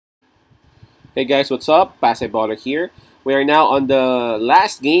Hey guys, what's up? Baller here. We are now on the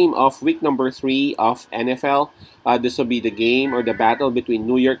last game of week number 3 of NFL. This will be the game or the battle between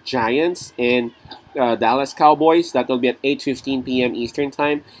New York Giants and Dallas Cowboys. That will be at 8:15 p.m. Eastern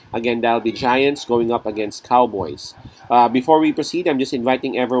Time. Again, that'll be Giants going up against Cowboys. Before we proceed, I'm just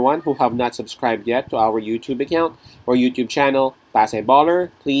inviting everyone who have not subscribed yet to our YouTube account or YouTube channel,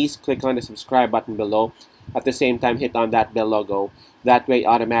 Baller. Please click on the subscribe button below. At the same time, hit on that bell logo. That way,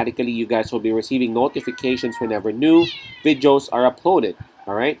 automatically, you guys will be receiving notifications whenever new videos are uploaded.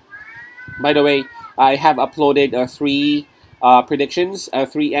 All right. By the way, I have uploaded three NFL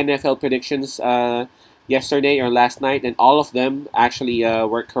predictions yesterday or last night, and all of them actually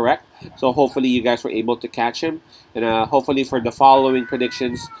were correct. So hopefully, you guys were able to catch them, and hopefully for the following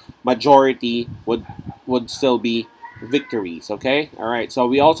predictions, majority would still be victories. Okay. All right. So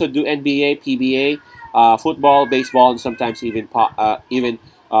we also do NBA, PBA. Football, baseball, and sometimes even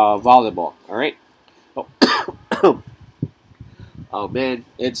volleyball. All right. Oh, oh man,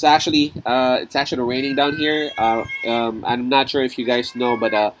 it's actually raining down here. I'm not sure if you guys know,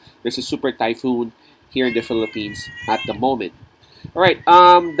 but there's a super typhoon here in the Philippines at the moment. All right,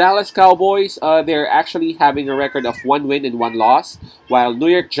 Dallas Cowboys, they're actually having a record of 1 win and 1 loss, while New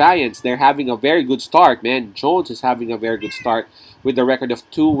York Giants, they're having a very good start, man. Jones is having a very good start with a record of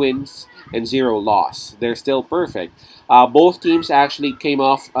 2 wins and 0 loss. They're still perfect. Both teams actually came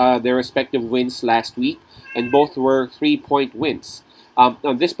off their respective wins last week, and both were 3-point wins. On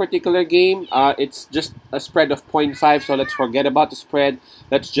this particular game, it's just a spread of 0.5, so let's forget about the spread.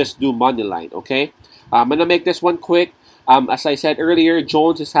 Let's just do money line, okay? I'm going to make this one quick. As I said earlier,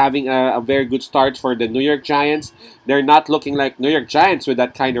 Jones is having a very good start for the New York Giants. They're not looking like New York Giants with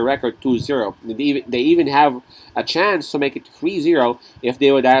that kind of record, 2-0. They even have a chance to make it 3-0 if they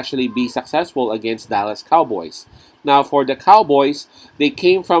would actually be successful against Dallas Cowboys. Now, for the Cowboys, they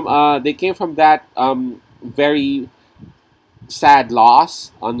came from that very sad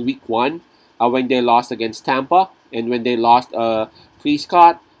loss on week 1 when they lost against Tampa and when they lost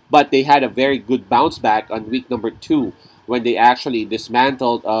Prescott. But they had a very good bounce back on week number 2 when they actually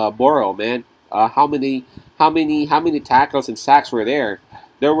dismantled Burrow. Man, how many tackles and sacks were there?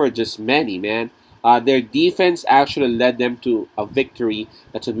 There were just many, man. Their defense actually led them to a victory.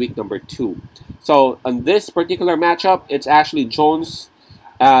 That's in week number 2. So on this particular matchup, it's actually Jones.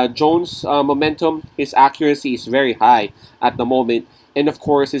 Jones' momentum, his accuracy is very high at the moment. And of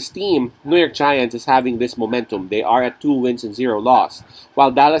course, his team, New York Giants, is having this momentum. They are at 2 wins and 0 loss.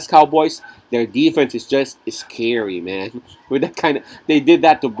 While Dallas Cowboys, their defense is just scary, man. With that they did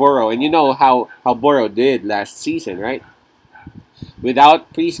that to Burrow, and you know how Burrow did last season, right?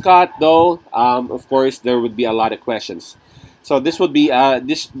 Without Prescott, though, of course, there would be a lot of questions. So this would be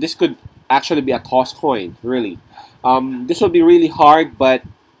this could actually be a toss coin, really. This would be really hard, but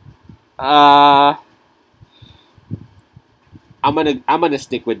I'm gonna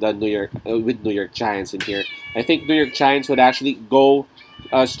stick with the New York Giants in here. I think New York Giants would actually go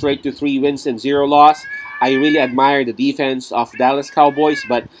straight to 3 wins and 0 loss. I really admire the defense of Dallas Cowboys,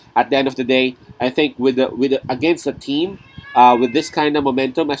 but at the end of the day, I think against a team with this kind of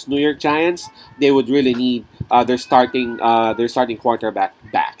momentum as New York Giants, they would really need their starting quarterback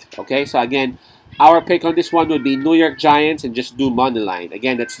back. Okay, so again, our pick on this one would be New York Giants and just do money line.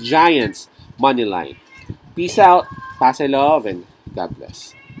 Again, that's Giants money line. Peace out, pass I love, and God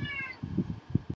bless.